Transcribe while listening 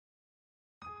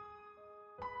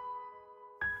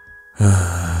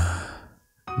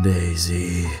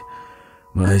Daisy,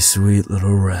 my sweet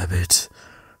little rabbit.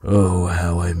 Oh,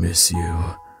 how I miss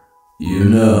you. You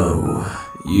know,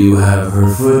 you have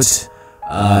her foot,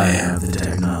 I have the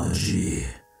technology.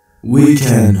 We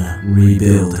can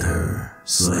rebuild her,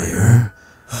 Slayer.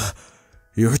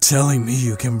 You're telling me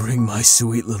you can bring my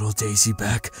sweet little Daisy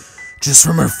back just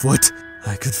from her foot?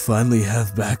 I could finally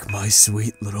have back my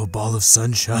sweet little ball of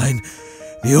sunshine,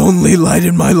 the only light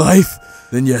in my life?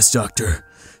 Then yes, Doctor,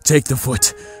 take the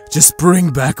foot. Just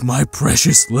bring back my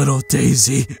precious little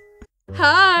Daisy.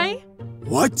 Hi!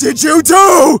 What did you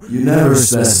do? You never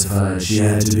specified she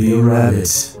had to be a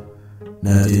rabbit.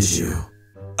 Now did you?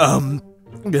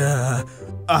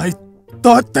 I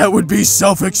thought that would be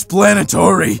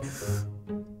self-explanatory.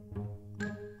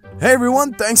 Hey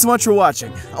everyone, thanks so much for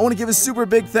watching. I want to give a super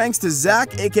big thanks to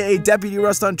Zach, aka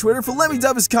DeputyRust on Twitter, for letting me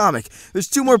dub his comic. There's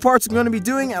 2 more parts I'm going to be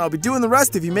doing, and I'll be doing the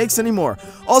rest if he makes any more.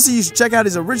 Also, you should check out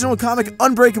his original comic,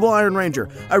 Unbreakable Iron Ranger.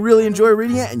 I really enjoy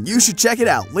reading it, and you should check it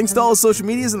out. Links to all his social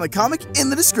medias in the comic in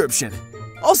the description.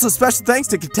 Also, special thanks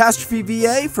to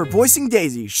KatastrofreeVA for voicing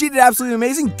Daisy. She did absolutely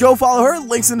amazing. Go follow her,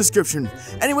 links in the description.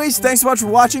 Anyways, thanks so much for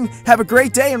watching. Have a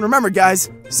great day, and remember guys,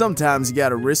 sometimes you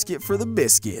gotta risk it for the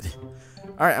biscuit.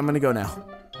 Alright, I'm gonna go now.